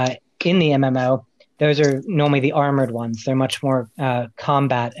 In the MMO, those are normally the armored ones. They're much more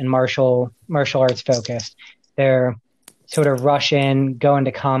combat and martial arts focused. They're sort of rush in, go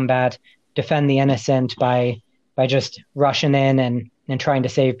into combat, defend the innocent by just rushing in and trying to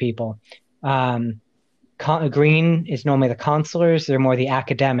save people. Green is normally the consulars. They're more the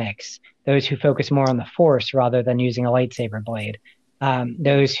academics, those who focus more on the Force rather than using a lightsaber blade.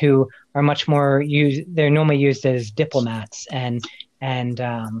 Those who are much more they're normally used as diplomats, and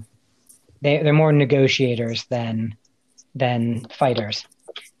they're more negotiators than fighters.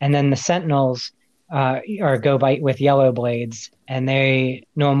 And then the Sentinels go with yellow blades, and they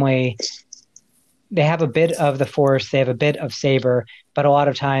have a bit of the Force, they have a bit of saber, but a lot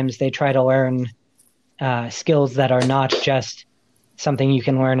of times they try to learn skills that are not just something you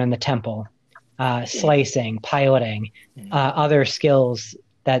can learn in the temple. Slicing, piloting, other skills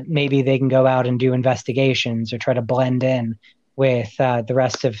that maybe they can go out and do investigations or try to blend in with the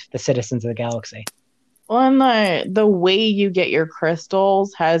rest of the citizens of the galaxy. Well, and the way you get your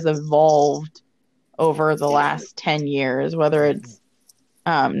crystals has evolved over the last 10 years, whether it's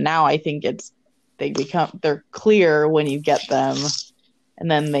now I think they're clear when you get them,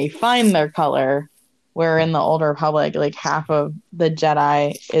 and then they find their color, where in the Old Republic, like half of the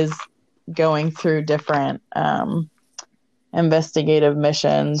Jedi is going through different investigative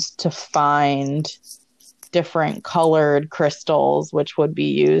missions to find different colored crystals, which would be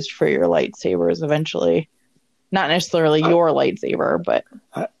used for your lightsabers eventually. Not necessarily your lightsaber, but...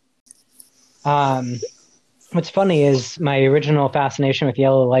 What's funny is my original fascination with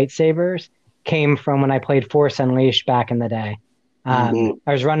yellow lightsabers came from when I played Force Unleashed back in the day. I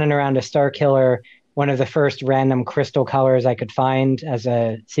was running around a Starkiller. One of the first random crystal colors I could find as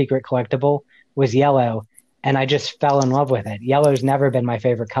a secret collectible was yellow, and I just fell in love with it. Yellow's never been my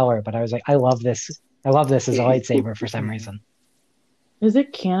favorite color, but I was like, I love this as a lightsaber for some reason. Is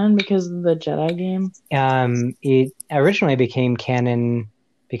it canon because of the Jedi game? It originally became canon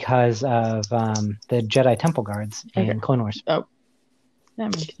because of the Jedi Temple Guards in Clone Wars. Oh,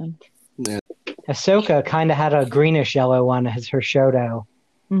 that makes sense. Yeah. Ahsoka kind of had a greenish yellow one as her Shoto.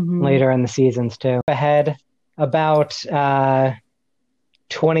 Later in the seasons too. Ahead about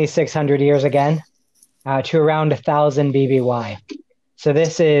 2,600 years again to around 1,000 BBY. So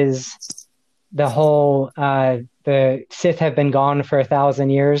this is the whole the Sith have been gone for 1,000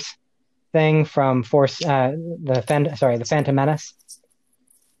 years, thing from the Phantom Menace.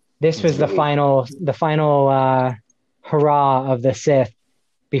 This was the final hurrah of the Sith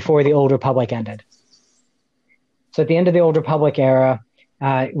before the Old Republic ended. So at the end of the Old Republic era,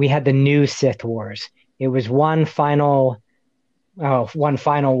 we had the new Sith Wars. It was one final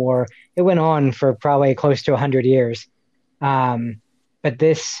war. It went on for probably close to 100 years. But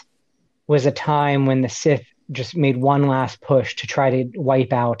this was a time when the Sith just made one last push to try to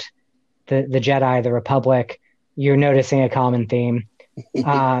wipe out the Jedi, the Republic. You're noticing a common theme.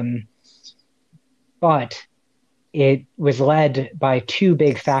 But it was led by two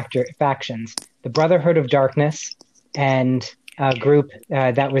big factions, the Brotherhood of Darkness and a group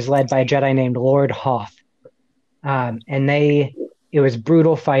that was led by a Jedi named Lord Hoth. And it was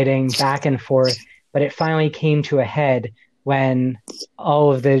brutal fighting back and forth, but it finally came to a head when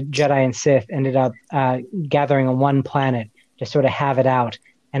all of the Jedi and Sith ended up gathering on one planet to sort of have it out,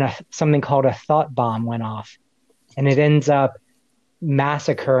 and something called a thought bomb went off. And it ends up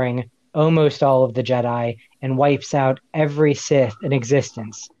massacring almost all of the Jedi and wipes out every Sith in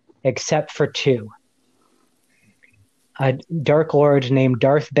existence, except for two. A Dark Lord named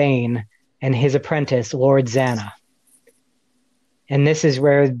Darth Bane and his apprentice, Lord Zana. And this is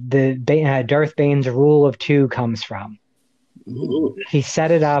where the Darth Bane's rule of two comes from. Ooh. He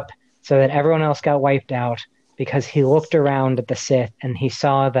set it up so that everyone else got wiped out because he looked around at the Sith and he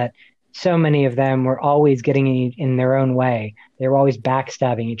saw that so many of them were always getting in their own way. They were always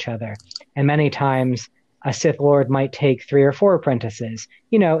backstabbing each other. And many times a Sith Lord might take 3 or 4 apprentices,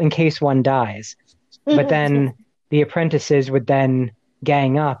 in case one dies. But then the apprentices would then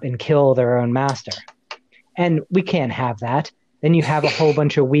gang up and kill their own master. And we can't have that. Then you have a whole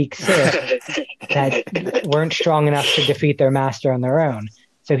bunch of weak Sith that weren't strong enough to defeat their master on their own.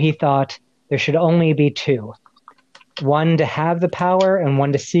 So he thought there should only be 2. One to have the power and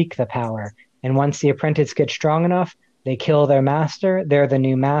one to seek the power. And once the apprentice gets strong enough, they kill their master. They're the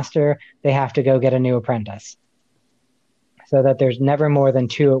new master. They have to go get a new apprentice. So that there's never more than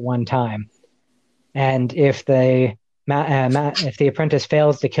 2 at one time. And if the apprentice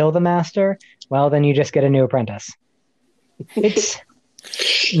fails to kill the master, well, then you just get a new apprentice. It's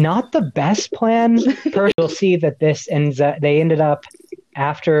not the best plan. First, you'll see that they ended up,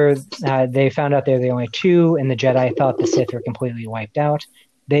 after they found out they were the only 2 and the Jedi thought the Sith were completely wiped out,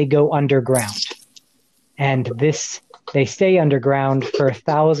 they go underground. And they stay underground for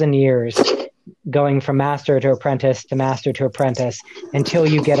 1,000 years, going from master to apprentice to master to apprentice, until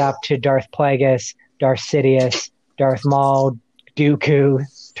you get up to Darth Plagueis, Darth Sidious, Darth Maul, Dooku,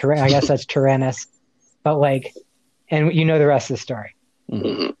 I guess that's Tyrannus. But and you know the rest of the story.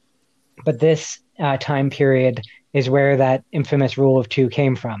 Mm-hmm. But this time period is where that infamous rule of 2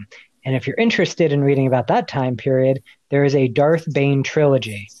 came from. And if you're interested in reading about that time period, there is a Darth Bane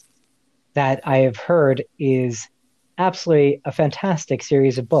trilogy that I have heard is absolutely a fantastic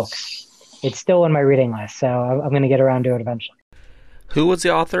series of books. It's still on my reading list, so I'm going to get around to it eventually. Who was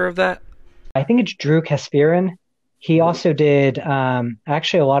the author of that? I think it's Drew Caspiran. He also did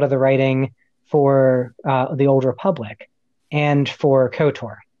actually a lot of the writing for the Old Republic and for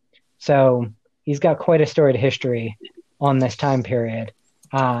KOTOR. So he's got quite a storied history on this time period.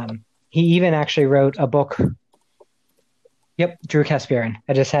 He even actually wrote a book. Yep, Drew Caspiran.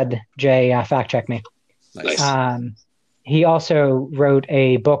 I just had Jay fact check me. Nice. He also wrote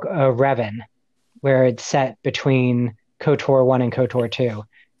a book, Revan, where it's set between KOTOR 1 and KOTOR 2.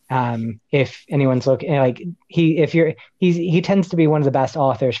 If anyone's looking, he tends to be one of the best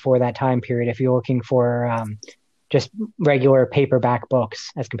authors for that time period. If you're looking for just regular paperback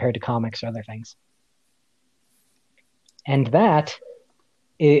books as compared to comics or other things. And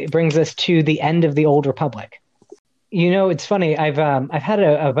it brings us to the end of the Old Republic. It's funny. I've had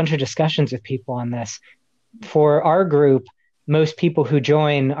a bunch of discussions with people on this. For our group, most people who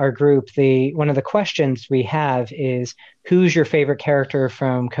join our group, one of the questions we have is, who's your favorite character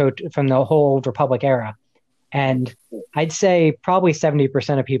from the whole Old Republic era? And I'd say probably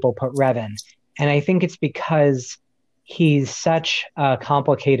 70% of people put Revan. And I think it's because he's such a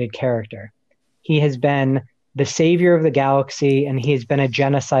complicated character. He has been the savior of the galaxy, and he's been a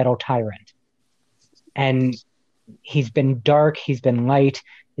genocidal tyrant. And he's been dark, he's been light.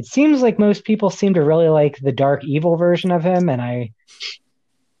 It seems like most people seem to really like the dark evil version of him, and I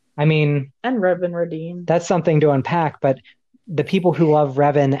mean... And Revan Redeemed. That's something to unpack, but the people who love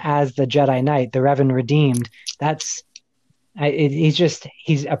Revan as the Jedi Knight, the Revan Redeemed,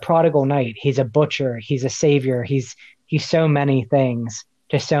 he's a prodigal knight. He's a butcher. He's a savior. He's so many things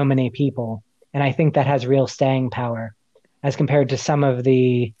to so many people. And I think that has real staying power as compared to some of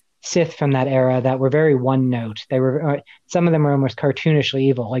the Sith from that era that were very one note. They were some of them were almost cartoonishly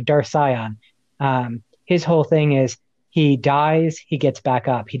evil, like Darth Sion. His whole thing is he dies, he gets back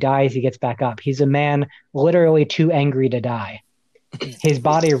up. He dies, he gets back up. He's a man literally too angry to die. His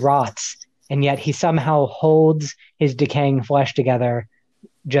body rots, and yet he somehow holds his decaying flesh together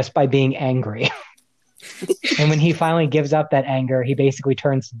just by being angry. And when he finally gives up that anger, he basically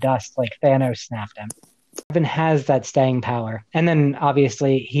turns to dust like Thanos snapped him. Revan has that staying power. And then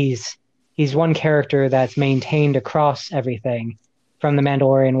obviously he's one character that's maintained across everything, from the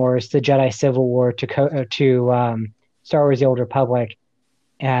Mandalorian Wars to Jedi Civil War to Star Wars: The Old Republic,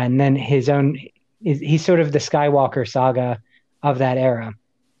 and then he's sort of the Skywalker saga of that era.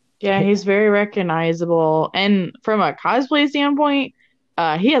 Yeah, he's very recognizable, and from a cosplay standpoint,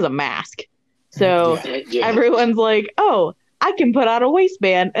 he has a mask, so everyone's like, "Oh, I can put on a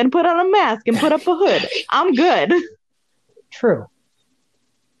waistband and put on a mask and put up a hood. I'm good." True.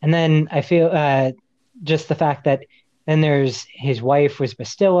 And then I feel just the fact that then there's his wife was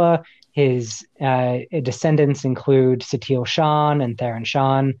Bastilla. His descendants include Satele Shan and Theron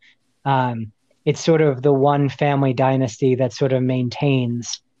Shan. It's sort of the one family dynasty that sort of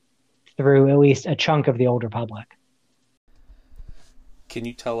maintains through at least a chunk of the Old Republic. Can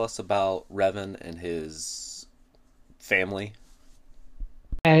you tell us about Revan and his family?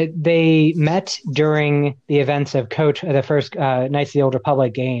 They met during the events of the first Knights of the Old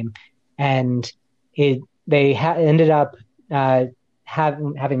Republic game, and they ended up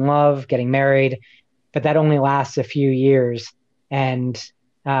having love, getting married, but that only lasts a few years, and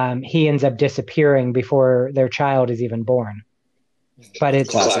he ends up disappearing before their child is even born. But it's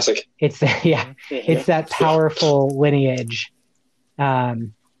classic. It's that powerful lineage.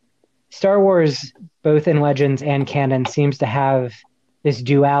 Star Wars, both in Legends and canon, seems to have this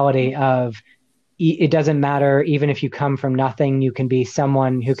duality of it doesn't matter, even if you come from nothing, you can be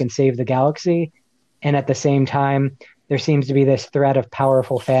someone who can save the galaxy. And at the same time, there seems to be this thread of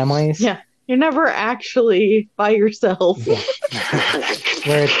powerful families. Yeah, you're never actually by yourself. Yeah.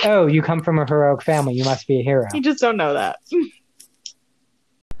 Where it's, oh, you come from a heroic family, you must be a hero. You just don't know that.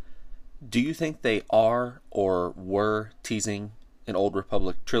 Do you think they are or were teasing an Old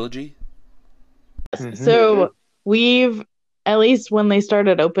Republic trilogy? Mm-hmm. So we've, at least when they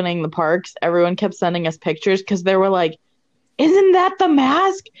started opening the parks, everyone kept sending us pictures because they were like, isn't that the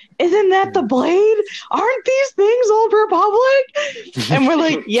mask? Isn't that the blade? Aren't these things Old Republic? And we're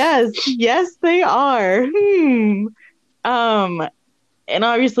like, yes, they are. And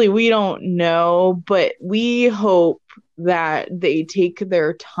obviously we don't know, but we hope that they take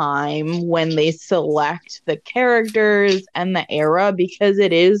their time when they select the characters and the era, because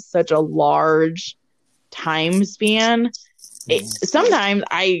it is such a large time span. Sometimes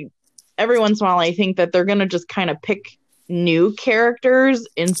every once in a while, I think that they're going to just kind of pick new characters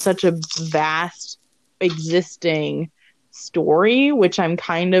in such a vast existing story, which I'm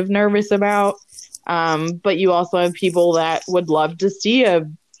kind of nervous about. But you also have people that would love to see a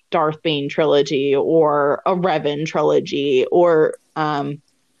Darth Bane trilogy or a Revan trilogy, or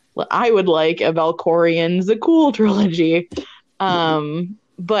I would like a Valkorian Zakul trilogy.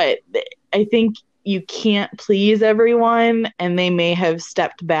 But I think you can't please everyone, and they may have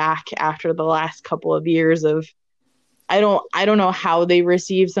stepped back after the last couple of years of I don't know how they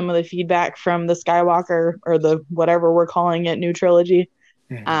received some of the feedback from the Skywalker or the whatever we're calling it new trilogy.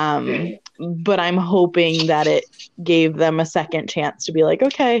 But I'm hoping that it gave them a second chance to be like,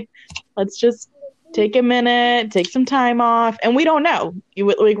 okay, let's just take a minute, take some time off. And we don't know.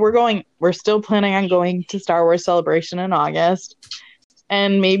 We're still planning on going to Star Wars Celebration in August.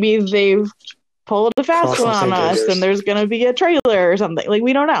 And maybe they've pulled a fast one on us and there's going to be a trailer or something. Like,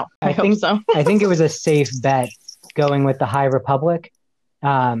 we don't know. I hope so. I think it was a safe bet going with the High Republic.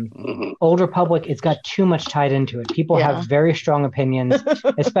 Old Republic, it's got too much tied into it. People have very strong opinions,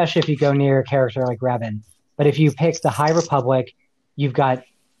 especially if you go near a character like Revan. But if you pick the High Republic, you've got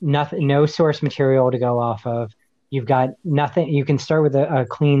no source material to go off of. You've got nothing. You can start with a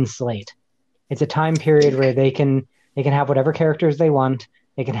clean slate. It's a time period where they can have whatever characters they want.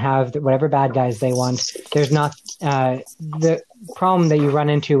 They can have whatever bad guys they want. There's not the problem that you run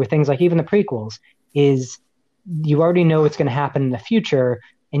into with things like even the prequels is you already know what's going to happen in the future,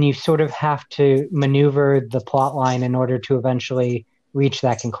 and you sort of have to maneuver the plot line in order to eventually reach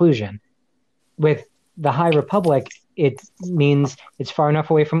that conclusion. With the High Republic, it means it's far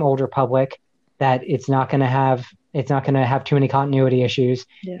enough away from Old Republic that it's not going to have too many continuity issues.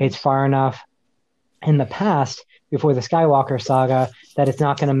 Yeah. It's far enough in the past before the Skywalker saga that it's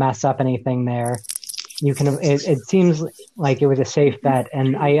not going to mess up anything there. It seems like it was a safe bet,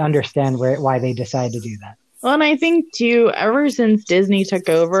 and I understand why they decided to do that. Well, and I think too, ever since Disney took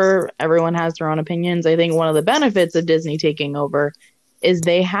over, everyone has their own opinions. I think one of the benefits of Disney taking over is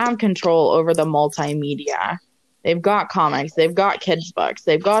they have control over the multimedia. They've got comics, they've got kids' books,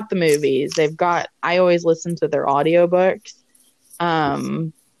 they've got the movies, I always listen to their audiobooks.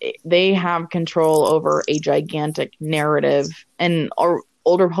 They have control over a gigantic narrative, and our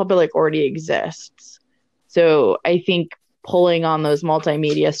Old Republic already exists. So I think pulling on those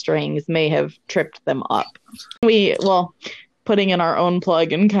multimedia strings may have tripped them up. Putting in our own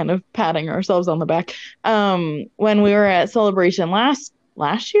plug and kind of patting ourselves on the back. When we were at Celebration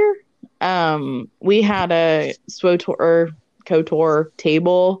last year, we had a KOTOR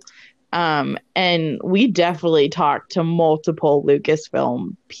table, and we definitely talked to multiple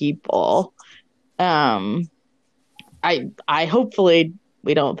Lucasfilm people. I hopefully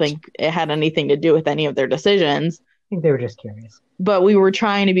we don't think it had anything to do with any of their decisions. I think they were just curious. But we were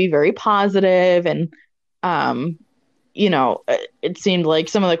trying to be very positive, and it seemed like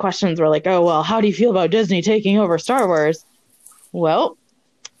some of the questions were like, oh, well, how do you feel about Disney taking over Star Wars? Well,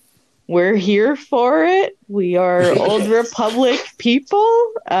 we're here for it. We are Old Republic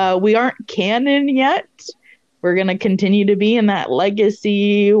people. We aren't canon yet. We're going to continue to be in that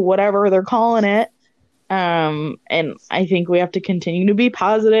legacy, whatever they're calling it. And I think we have to continue to be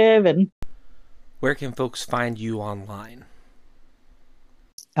positive. And where can folks find you online?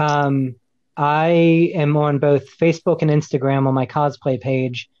 I am on both Facebook and Instagram on my cosplay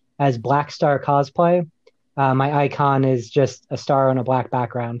page as Black Star Cosplay. My icon is just a star on a black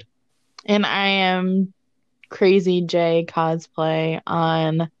background. And I am Crazy J Cosplay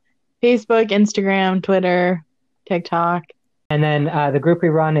on Facebook, Instagram, Twitter, TikTok. And then the group we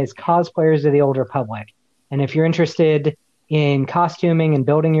run is Cosplayers of the Old Republic. And if you're interested in costuming and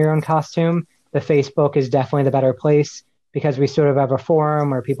building your own costume, the Facebook is definitely the better place, because we sort of have a forum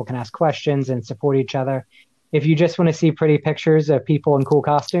where people can ask questions and support each other. If you just want to see pretty pictures of people in cool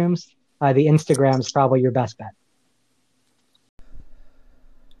costumes, the Instagram is probably your best bet.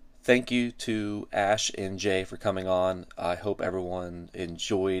 Thank you to Ash and Jay for coming on. I hope everyone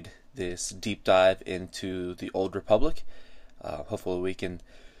enjoyed this deep dive into the Old Republic. Hopefully we can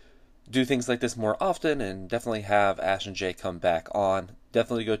do things like this more often, and definitely have Ash and Jay come back on.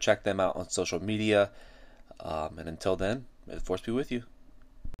 Definitely go check them out on social media. And until then, may the Force be with you.